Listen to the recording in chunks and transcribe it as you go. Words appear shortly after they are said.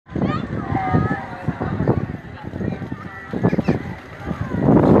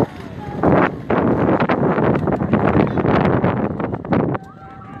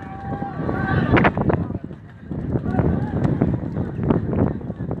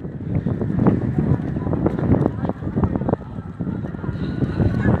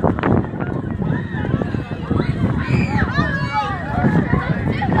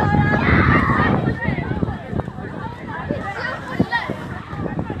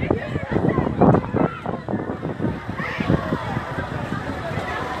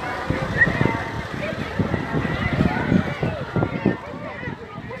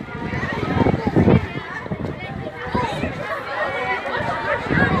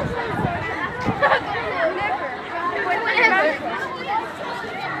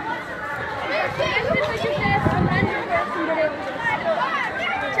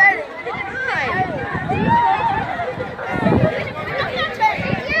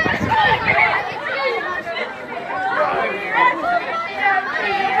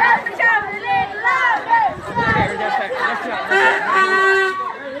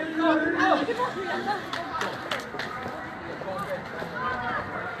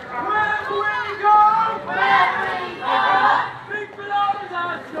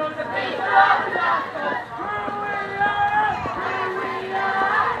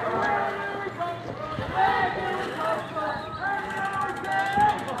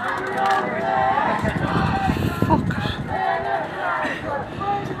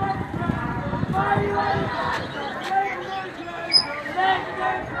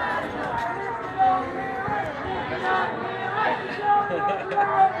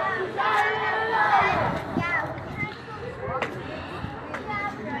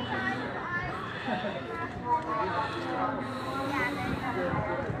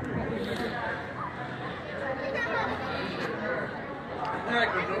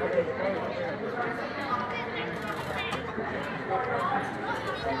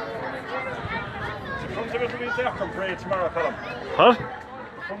Front of us will be there from parade tomorrow, Colin. Huh?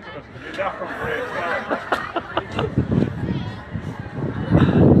 Front of us will be there from parade tomorrow.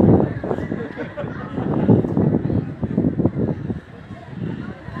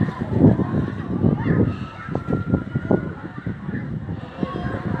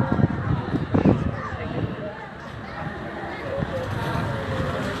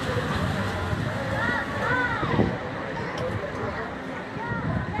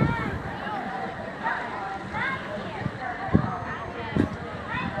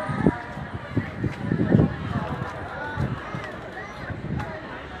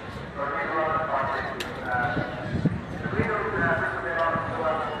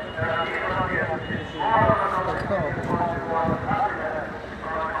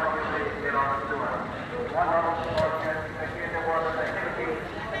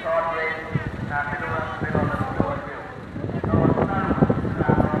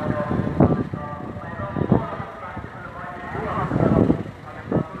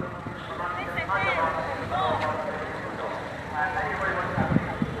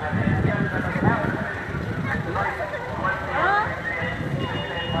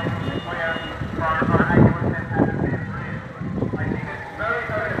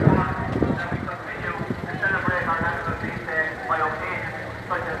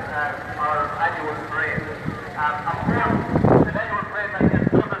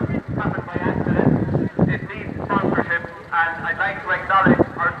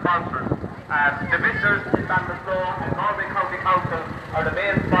 The Vintners in Ballinasloe and Galway County Council are the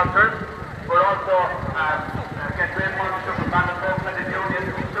main sponsors. We're also get great sponsorship from Ballinasloe Credit Union,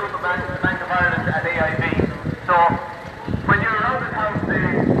 Super Bank, the Bank of Ireland and AIB. So when you're around the house,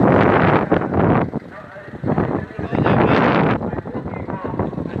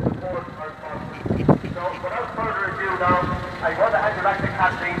 so without further ado now, I'm going to hand you back to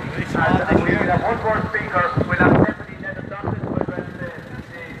Kathleen and we'll have one more speaker. We'll have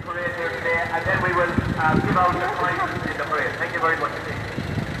and then we will give out the prizes in the parade. Thank you very much indeed.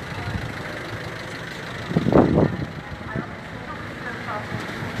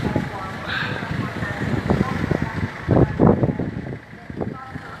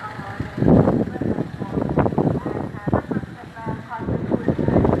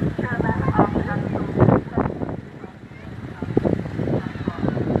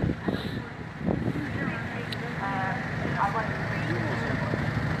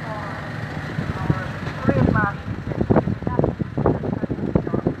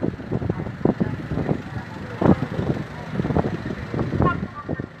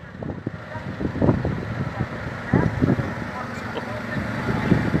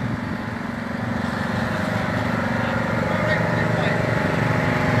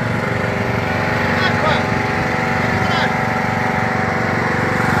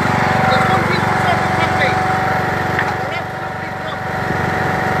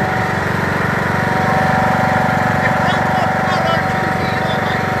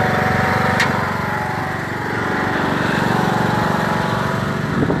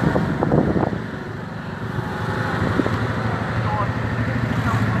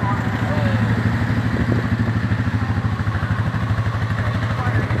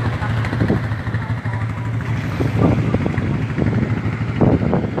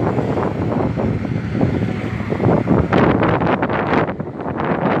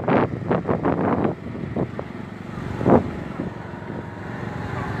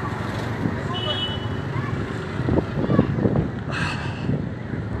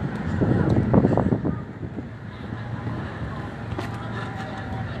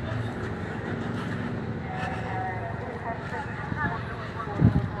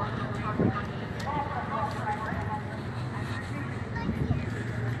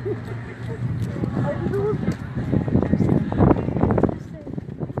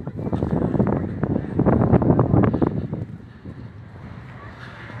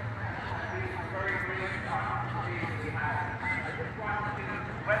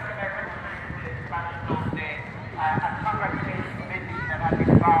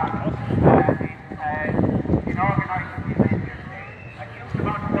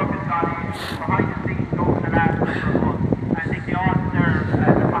 behind the scenes over the last number of months. I think they all deserve the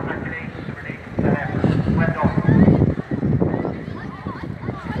congratulations in relation to that effort. Well done.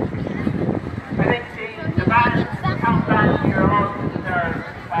 I think the band, the town band here also deserve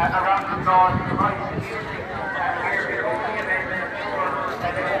a round of applause for providing the music here hopefully and then sure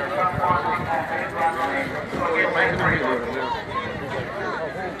that they will transform later on. So again, thanks very much.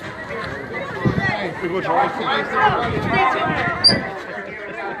 We will try to celebrate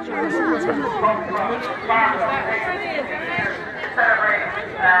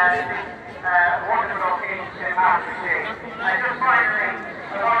wonderful occasion, St Patrick's Day. And just finally,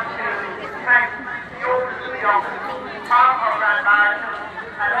 I want to thank the oldest of the young, Tom of Grand Marshal,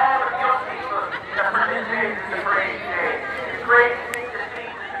 and all of the young people that participated in the parade today. It's great to see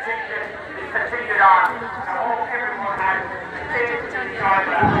the tradition continued on, and I hope everyone has a safe,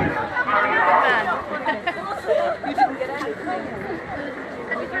 enjoyable, very long. You didn't get anything.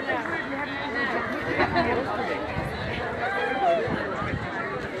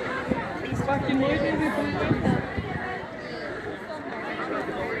 He's fucking waiting.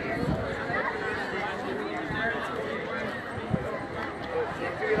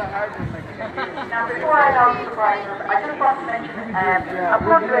 Now, before I announce the prizes, I just want to mention a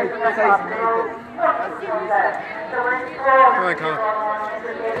fundraising that's on there. So we're in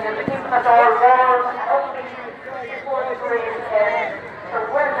the keeping us all warm and hopefully before the parade. So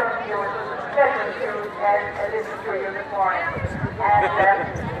well done to you. It was a pleasure to listen to you this morning.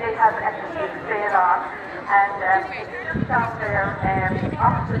 And they have a cake sale on, and down there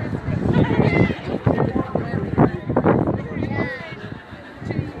opposite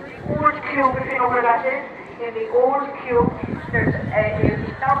Old Cube, if you know where that is, in the Old Cube, there's it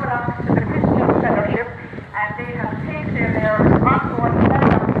now belongs to the Christian Fellowship, and they have a cake sale there ongoing all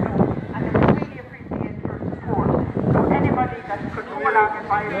afternoon, and they really appreciate your support. So anybody that could go along and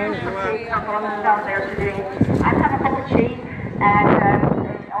buy a piece of cake or buns down there today, and have a cup of tea,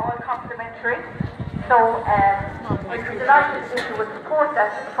 and all complimentary. So we'd be delighted if you would support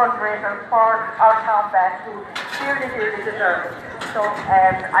that fundraiser for our town band, who dearly deserve it. So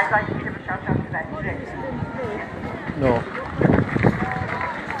I'd like to give a shout out to that today. No.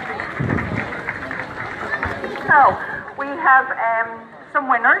 So we have some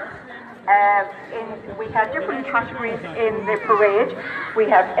winners. We have different categories in the parade. We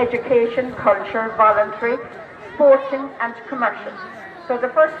have education, culture, voluntary, sporting and commercial. So the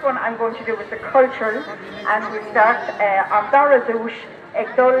first one I'm going to do is the cultural, and we start on Darazouche,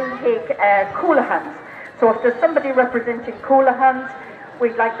 Egdul Hig Coolahans. So if there's somebody representing Coolahans,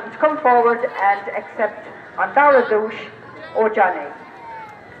 we'd like them to come forward and accept on Darazouche or Johnny.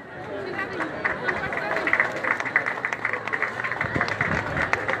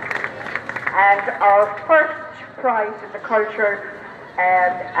 And our first prize in the culture,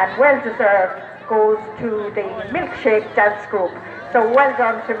 and well deserved, goes to the Milkshake Dance Group. So well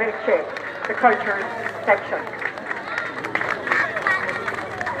done to Milkshake, the culture section.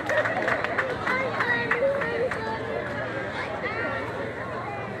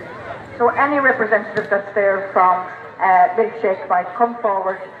 So any representative that's there from Milkshake might come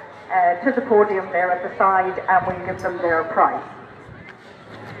forward to the podium there at the side, and we'll give them their prize.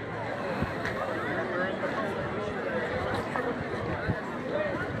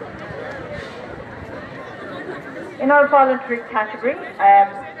 In our voluntary category,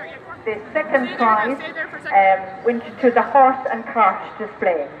 the second prize went to the horse and cart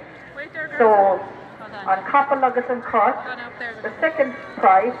display. So on Coppalogus and Cart, the second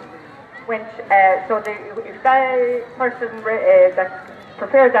prize went, so if that person that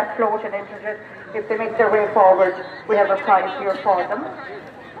prepared that float and entered it, if they make their way forward, we have a prize here for them.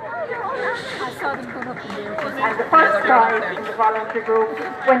 And the first prize in the voluntary group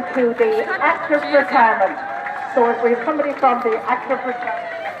went to the active retirement. So if we have somebody from the active retirement.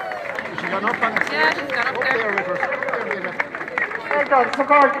 She got up on the Yeah, she's got up there. with her. Well done, so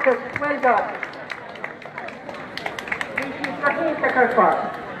gorgeous, well done. She's got me stickers for.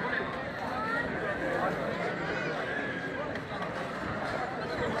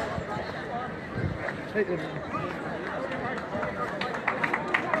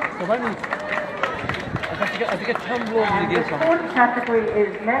 So when I think a tumble over the The fourth category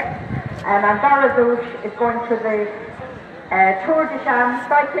is next, and Darazouche is going to the Tour de Cham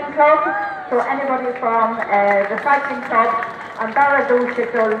Cycling Club. So anybody from the cycling club, and Darazouche is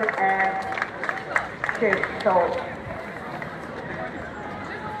done so.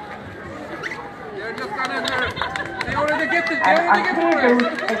 They're just gone in there. They already get the And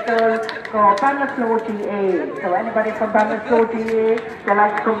is done for Ballinasloe GA. So anybody from Ballinasloe GA, they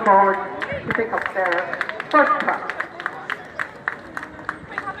like to come forward to pick up their first prize.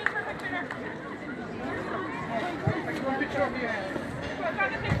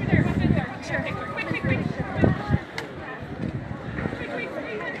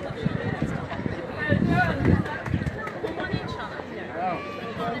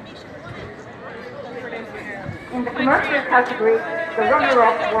 In the commercial category, the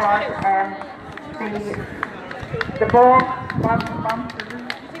runner-up was the ball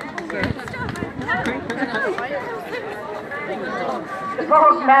the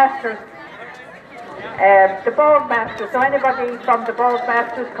ball masters. The ball masters. So anybody from the ball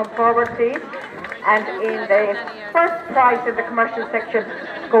masters come forward, please. And in the first prize in the commercial section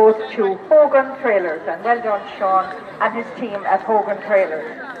goes to Hogan Trailers. And well done, Sean and his team at Hogan Trailers.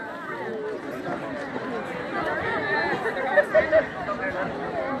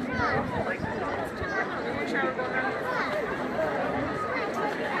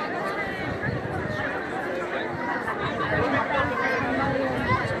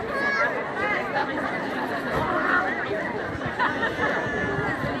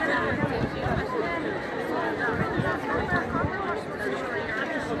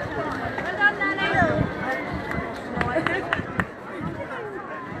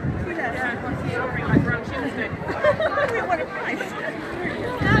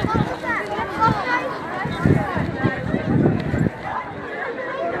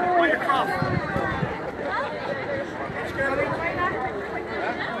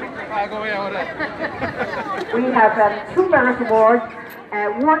 We have two merit awards.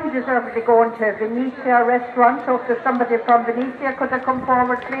 One deservedly going to Venetia restaurant. So if there's somebody from Venetia, could they come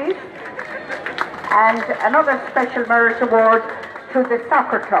forward, please? And another special merit award to the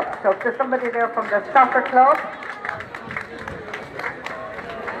soccer club. So if there's somebody there from the soccer club.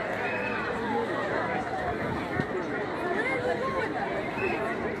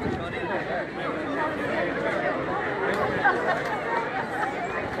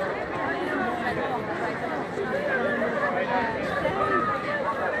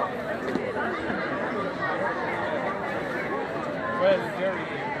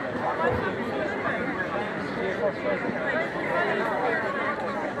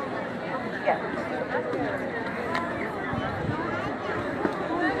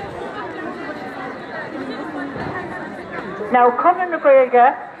 Now, Conor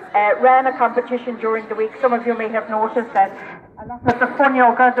McGregor ran a competition during the week. Some of you may have noticed that a lot of the fun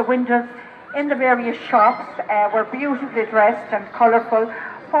yoga, the windows in the various shops were beautifully dressed and colourful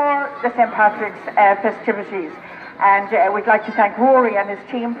for the St Patrick's festivities. And we'd like to thank Rory and his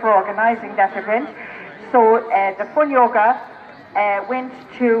team for organising that event. So the fun yoga went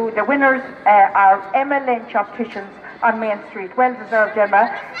to the winners are Emma Lynch Opticians on Main Street. Well deserved, Emma.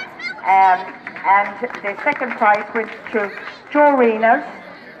 And the second prize went to Jo Reynolds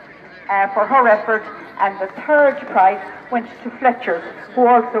for her effort, and the third prize went to Fletcher's, who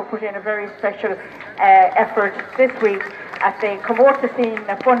also put in a very special effort this week at the Comórta Scene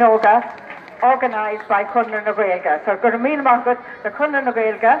Fun Yoga organised by Conor McGregor. So go to Meal Market, the Conor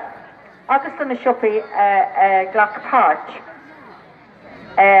McGregor, August and the Shuppy, Glock Park.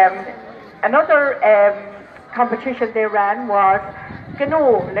 Another competition they ran was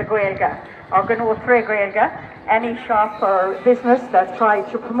Gno Le Gaelga, or Gno Tre Gaelga, any shop or business that tried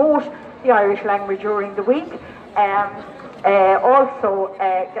to promote the Irish language during the week. Also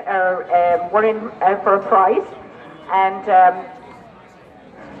were in for a prize, and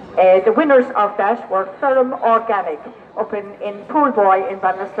the winners of that were Ferrum Organic up in Poolboy in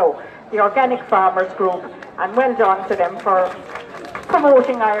Ballinasloe, the Organic Farmers Group, and well done to them for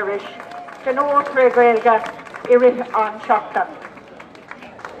promoting Irish. Gno Tre Gaelga, Irit on Shopton.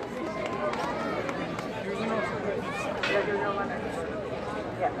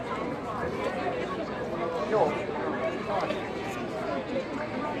 No.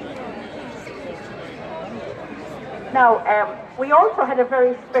 Now, we also had a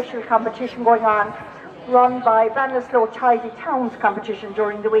very special competition going on, run by Ballinasloe Tidy Towns competition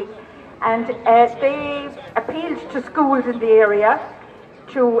during the week. And they appealed to schools in the area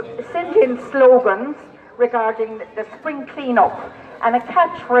to send in slogans regarding the spring clean-up and a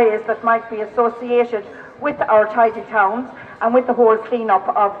catchphrase that might be associated with our tidy towns and with the whole clean-up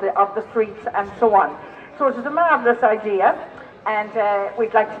of the streets and so on. So it was a marvellous idea, and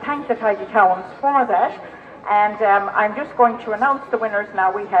we'd like to thank the tidy towns for that. And I'm just going to announce the winners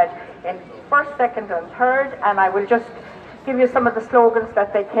now. We had in first, second and third, and I will just give you some of the slogans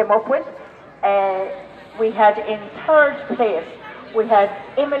that they came up with. We had in third place, we had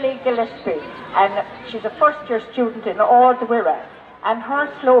Emily Gillespie, and she's a first-year student in Ard Wirra, and her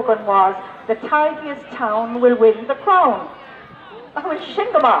slogan was, "The tidiest town will win the crown." That was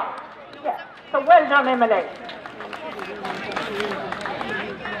Shingama. Yeah. So well done, Emily.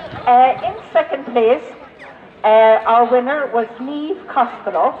 In second place, Our winner was Niamh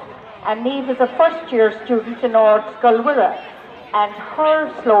Costello, and Niamh is a first-year student in Ard Scoil, and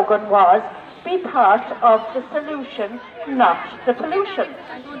her slogan was, "Be part of the solution, not the pollution."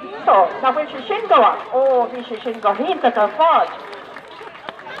 So, now when she sin go on, oh, we should sin go hint at our fault.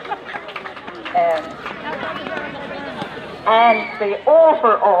 And the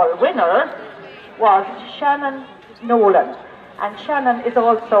overall winner was Shannon Nolan. And Shannon is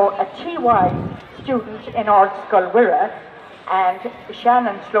also a TY student in Ard Scoil, and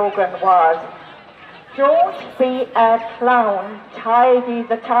Shannon's slogan was, "Don't be a clown, tidy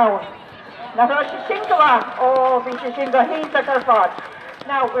the town." Now,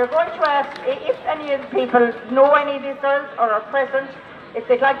 now, we're going to ask if any of the people know any of these girls or are present, if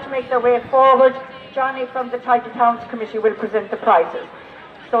they'd like to make their way forward. Johnny from the Tidy Towns Committee will present the prizes.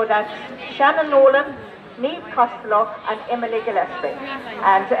 So that's Shannon Nolan, Niamh Costello and Emily Gillespie.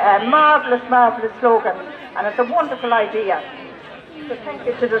 And a marvellous, marvellous slogan, and it's a wonderful idea. So thank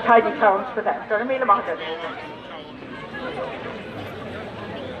you to the Tidy Towns for that.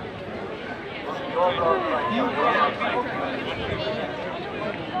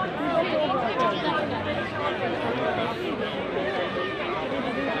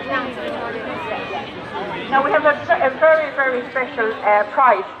 Now we have a very, very special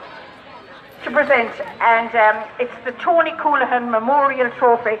prize to present, and it's the Tony Coolahan Memorial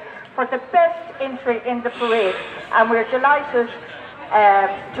Trophy for the best entry in the parade, and we're delighted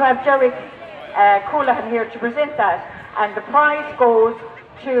to have Derek Coolahan here to present that, and the prize goes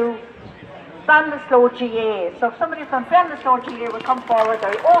to Ballinasloe GA. So if somebody from Ballinasloe GA will come forward,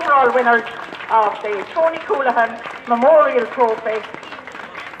 the overall winners of the Tony Coolahan Memorial Trophy,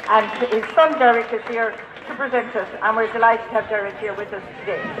 and his son Derek is here to present it, and we're delighted to have Derek here with us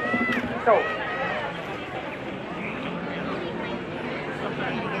today. So,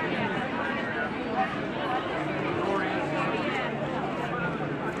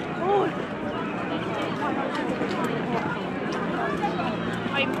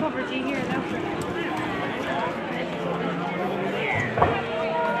 I'm covered in here now.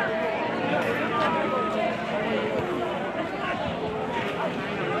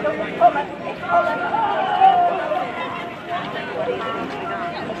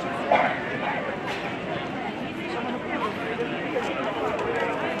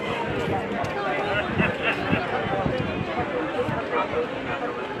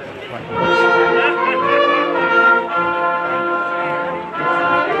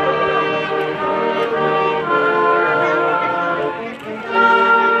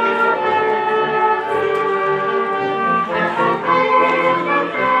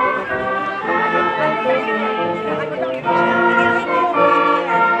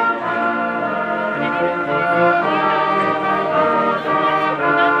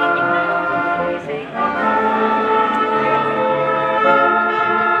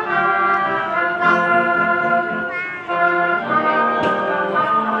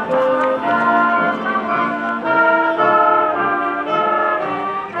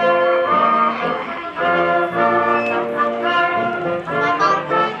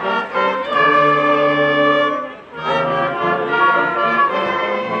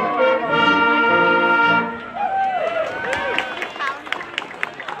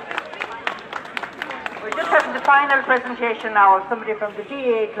 presentation now of somebody from the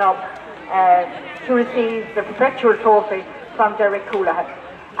GA Club to receive the perpetual trophy from Derek Coolahan.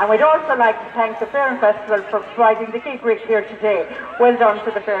 And we'd also like to thank the Fair and Festival for providing the gig rig here today. Well done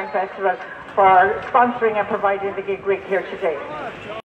to the Fair and Festival for sponsoring and providing the gig rig here today.